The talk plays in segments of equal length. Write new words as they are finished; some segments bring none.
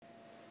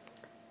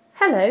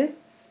Hello,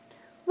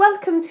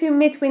 welcome to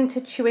Midwinter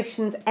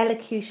Tuition's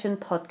Elocution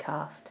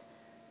podcast.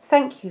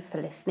 Thank you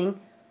for listening,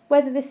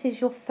 whether this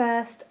is your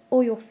first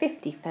or your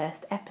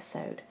 51st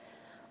episode.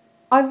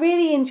 I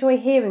really enjoy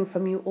hearing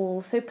from you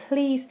all, so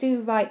please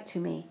do write to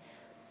me.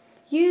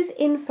 Use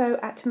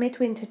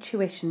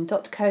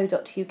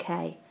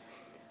info@midwintertuition.co.uk.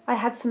 I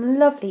had some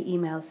lovely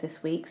emails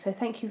this week, so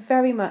thank you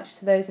very much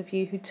to those of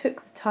you who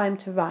took the time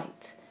to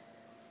write.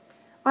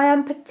 I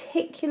am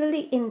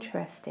particularly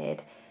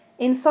interested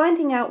in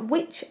finding out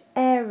which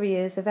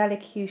areas of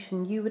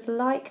elocution you would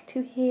like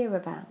to hear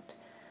about.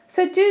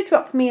 So do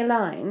drop me a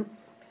line.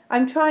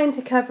 I'm trying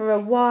to cover a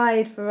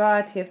wide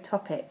variety of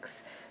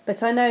topics,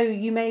 but I know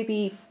you may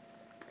be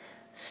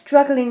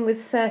struggling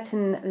with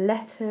certain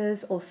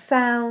letters or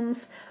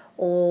sounds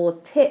or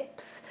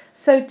tips,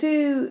 so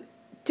do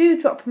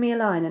drop me a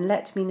line and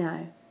let me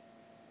know.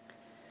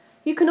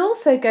 You can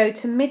also go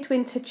to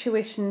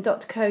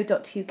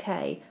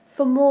midwintertuition.co.uk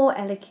for more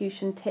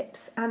elocution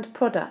tips and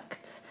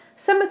products.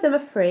 Some of them are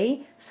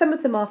free, some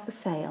of them are for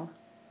sale.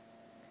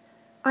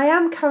 I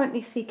am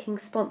currently seeking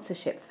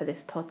sponsorship for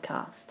this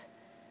podcast.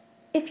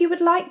 If you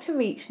would like to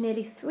reach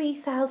nearly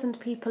 3,000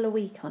 people a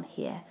week on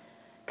here,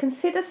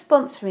 consider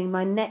sponsoring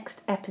my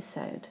next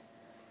episode.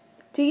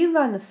 Do you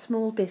run a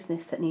small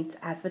business that needs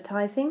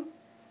advertising?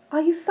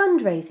 Are you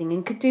fundraising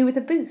and could do with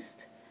a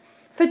boost?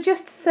 For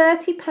just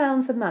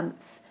 £30 a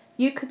month,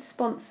 you could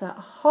sponsor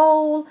a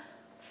whole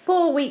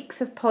 4 weeks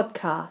of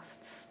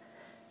podcasts.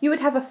 You would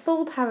have a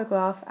full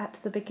paragraph at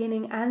the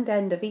beginning and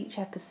end of each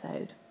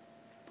episode.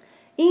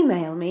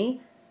 Email me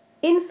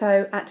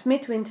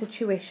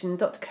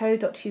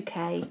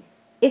info@midwintertuition.co.uk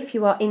if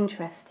you are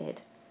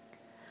interested.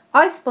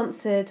 I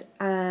sponsored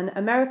an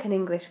American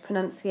English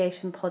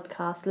pronunciation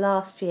podcast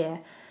last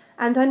year,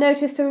 and I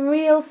noticed a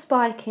real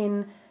spike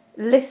in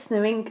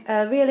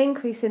a real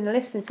increase in the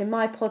listeners in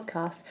my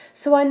podcast,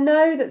 so I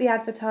know that the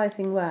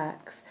advertising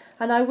works,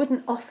 and I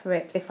wouldn't offer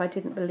it if I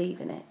didn't believe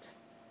in it.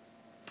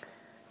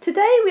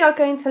 Today we are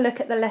going to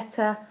look at the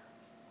letter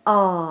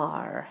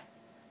R.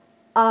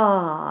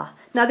 R.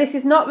 Now this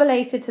is not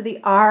related to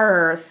the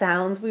R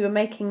sounds we were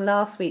making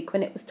last week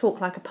when it was Talk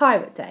Like a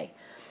Pirate Day.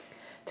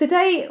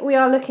 Today we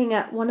are looking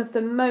at one of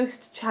the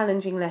most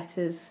challenging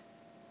letters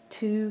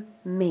to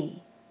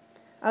me.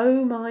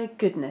 Oh my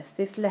goodness,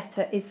 this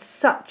letter is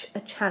such a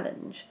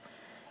challenge.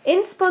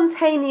 In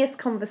spontaneous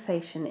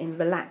conversation in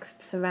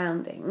relaxed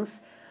surroundings,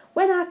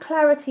 when our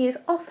clarity is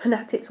often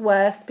at its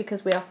worst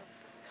because we are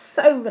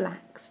so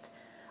relaxed,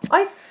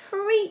 I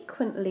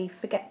frequently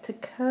forget to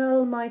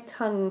curl my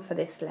tongue for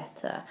this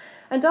letter,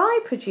 and I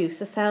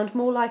produce a sound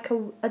more like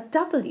a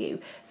W,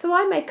 so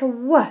I make a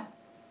W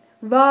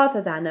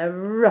rather than a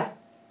R.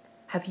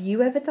 Have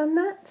you ever done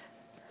that?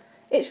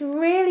 It's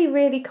really,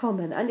 really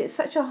common, and it's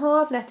such a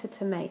hard letter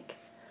to make.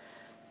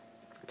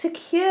 To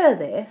cure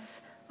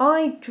this,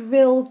 I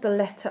drilled the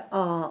letter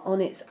R on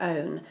its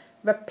own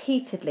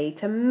repeatedly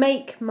to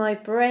make my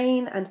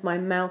brain and my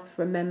mouth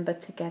remember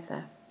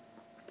together.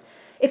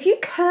 If you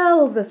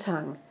curl the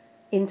tongue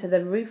into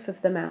the roof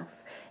of the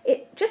mouth,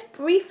 it just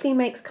briefly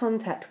makes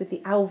contact with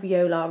the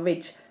alveolar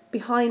ridge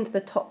behind the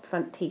top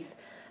front teeth,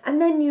 and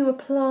then you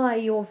apply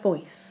your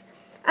voice.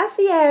 As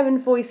the air and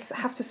voice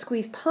have to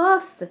squeeze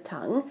past the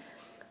tongue,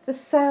 the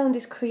sound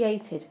is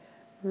created.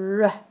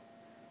 R,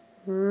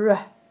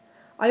 R.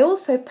 I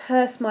also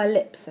purse my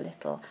lips a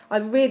little. I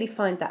really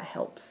find that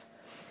helps.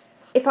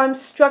 If I'm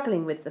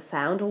struggling with the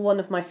sound, or one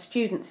of my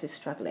students is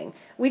struggling,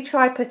 we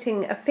try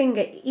putting a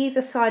finger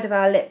either side of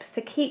our lips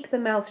to keep the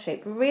mouth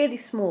shape really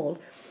small,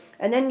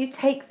 and then you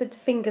take the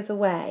fingers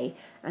away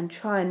and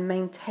try and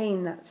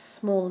maintain that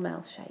small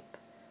mouth shape.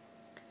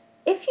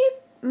 If you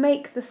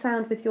make the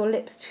sound with your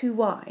lips too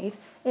wide,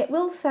 it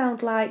will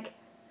sound like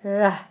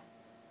R,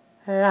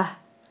 R,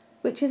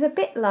 which is a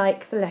bit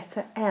like the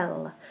letter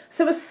L.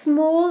 So a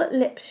small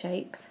lip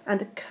shape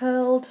and a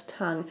curled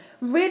tongue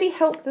really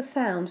help the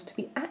sound to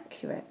be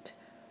accurate.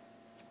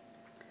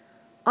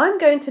 I'm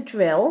going to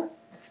drill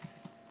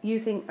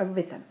using a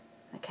rhythm,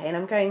 okay, and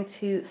I'm going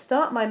to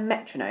start my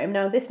metronome.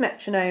 Now this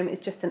metronome is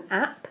just an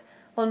app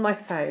on my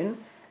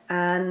phone,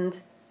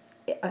 and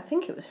I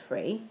think it was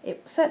free.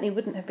 It certainly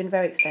wouldn't have been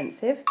very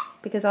expensive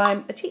because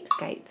I'm a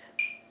cheapskate.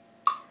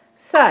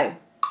 So,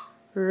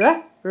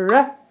 R,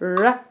 R, R,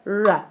 R,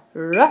 R, R,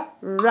 R,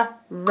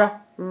 R, R,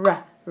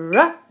 R,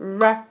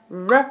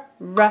 R,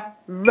 R,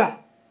 R.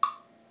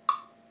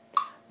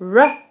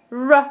 R,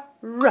 R,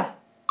 R,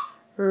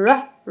 R, R, R,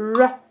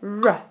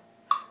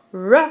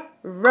 R, R,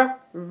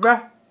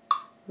 R,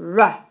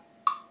 R.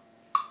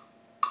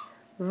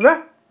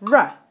 R,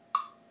 R,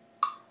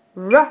 R,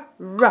 R.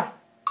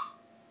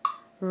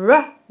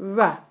 R, R, R, R, R,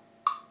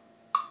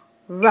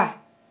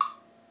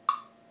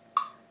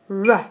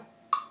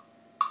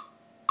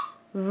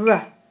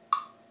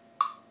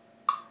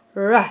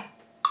 R,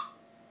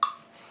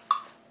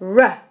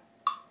 R.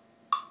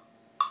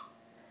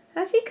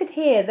 As you could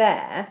hear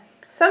there,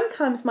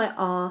 sometimes my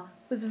R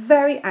was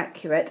very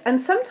accurate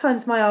and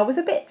sometimes my R was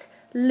a bit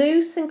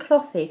loose and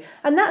clothy,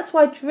 and that's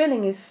why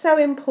drilling is so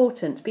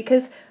important,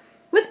 because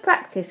With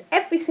practice,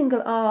 every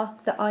single R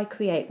that I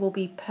create will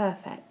be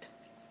perfect.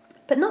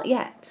 But not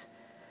yet.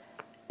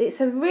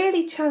 It's a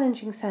really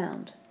challenging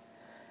sound.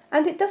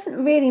 And it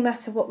doesn't really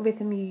matter what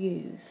rhythm you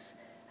use.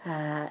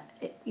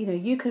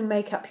 You can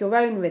make up your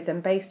own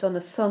rhythm based on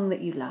a song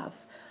that you love.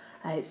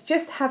 It's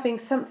just having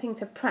something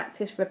to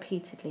practice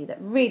repeatedly that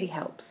really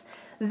helps.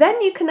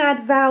 Then you can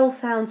add vowel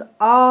sounds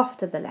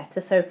after the letter.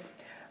 So,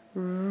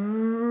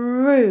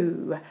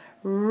 roo,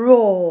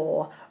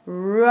 raw,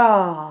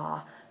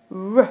 ra,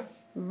 r,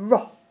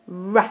 ro,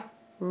 ra,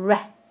 re.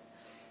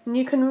 And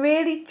you can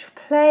really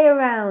play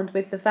around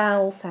with the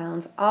vowel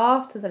sounds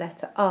after the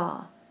letter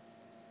R.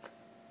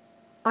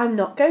 I'm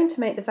not going to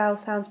make the vowel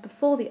sounds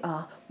before the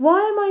R.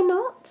 Why am I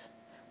not?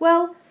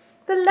 Well,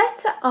 the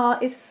letter R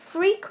is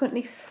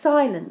frequently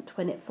silent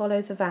when it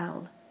follows a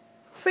vowel.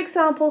 For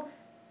example,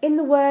 in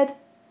the word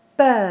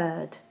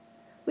bird,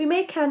 we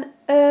make an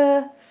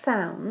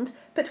sound,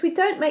 but we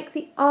don't make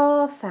the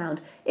R sound.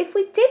 If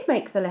we did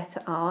make the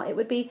letter R, it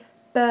would be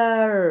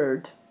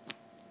bird.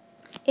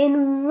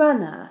 In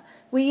runner,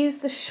 we use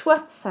the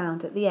schwa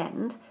sound at the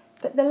end,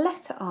 but the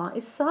letter R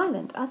is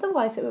silent.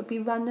 Otherwise, it would be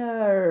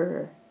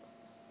runner.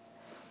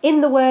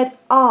 In the word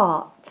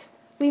art,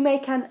 we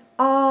make an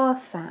R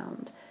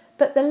sound,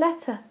 but the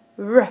letter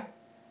R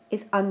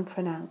is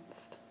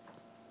unpronounced.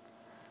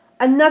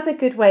 Another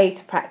good way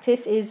to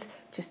practice is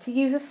just to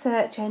use a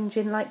search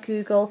engine like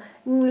Google.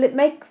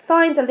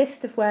 Find a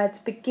list of words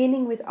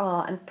beginning with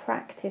R and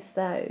practice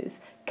those,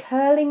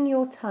 curling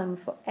your tongue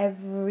for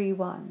every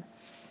one.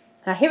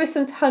 Now here are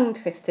some tongue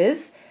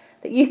twisters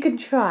that you can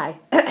try.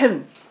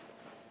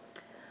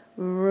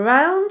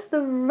 Round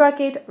the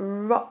rugged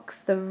rocks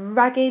the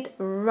ragged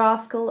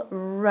rascal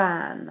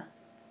ran.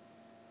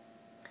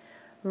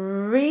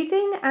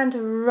 Reading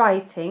and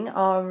writing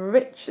are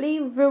richly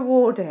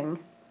rewarding.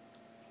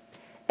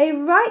 A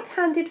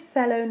right-handed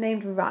fellow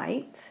named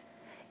Wright,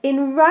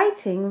 in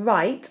writing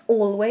Wright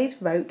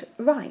always wrote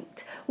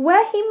right.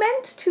 Where he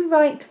meant to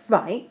write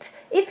right,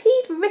 if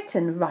he'd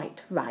written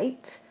right,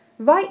 Wright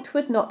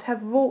would not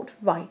have wrought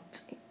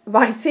right.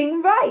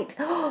 Writing right.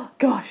 Oh,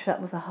 gosh, that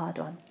was a hard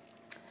one.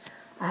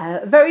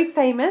 Very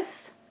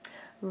famous,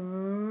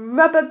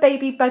 rubber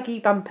baby buggy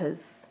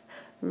bumpers.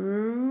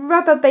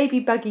 Rubber baby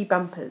buggy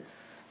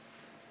bumpers.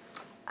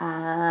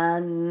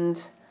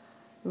 And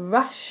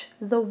rush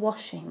the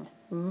washing.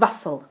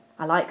 Rustle.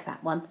 I like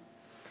that one.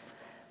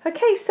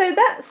 Okay, so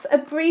that's a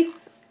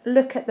brief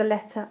look at the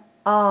letter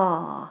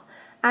R.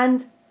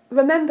 And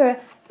remember,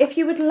 if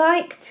you would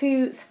like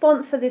to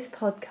sponsor this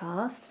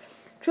podcast,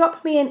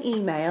 drop me an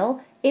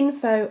email,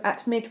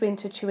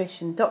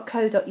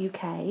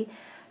 info@midwintertuition.co.uk.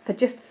 For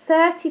just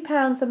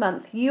 £30 a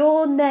month,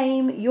 your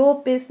name,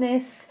 your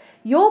business,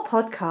 your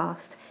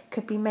podcast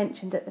could be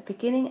mentioned at the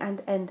beginning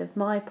and end of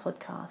my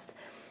podcast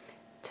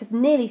to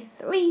nearly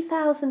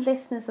 3,000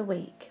 listeners a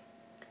week.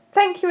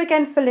 Thank you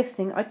again for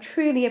listening. I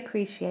truly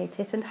appreciate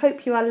it and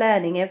hope you are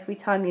learning every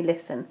time you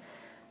listen.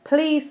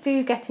 Please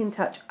do get in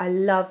touch. I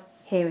love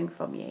hearing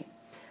from you.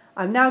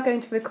 I'm now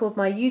going to record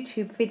my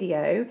YouTube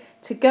video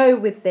to go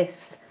with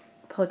this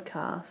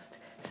podcast.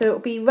 So it'll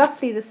be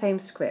roughly the same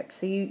script.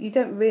 So you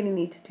don't really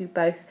need to do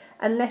both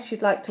unless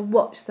you'd like to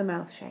watch the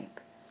mouth shape.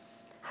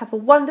 Have a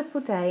wonderful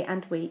day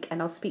and week,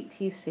 and I'll speak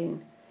to you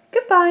soon.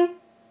 Goodbye.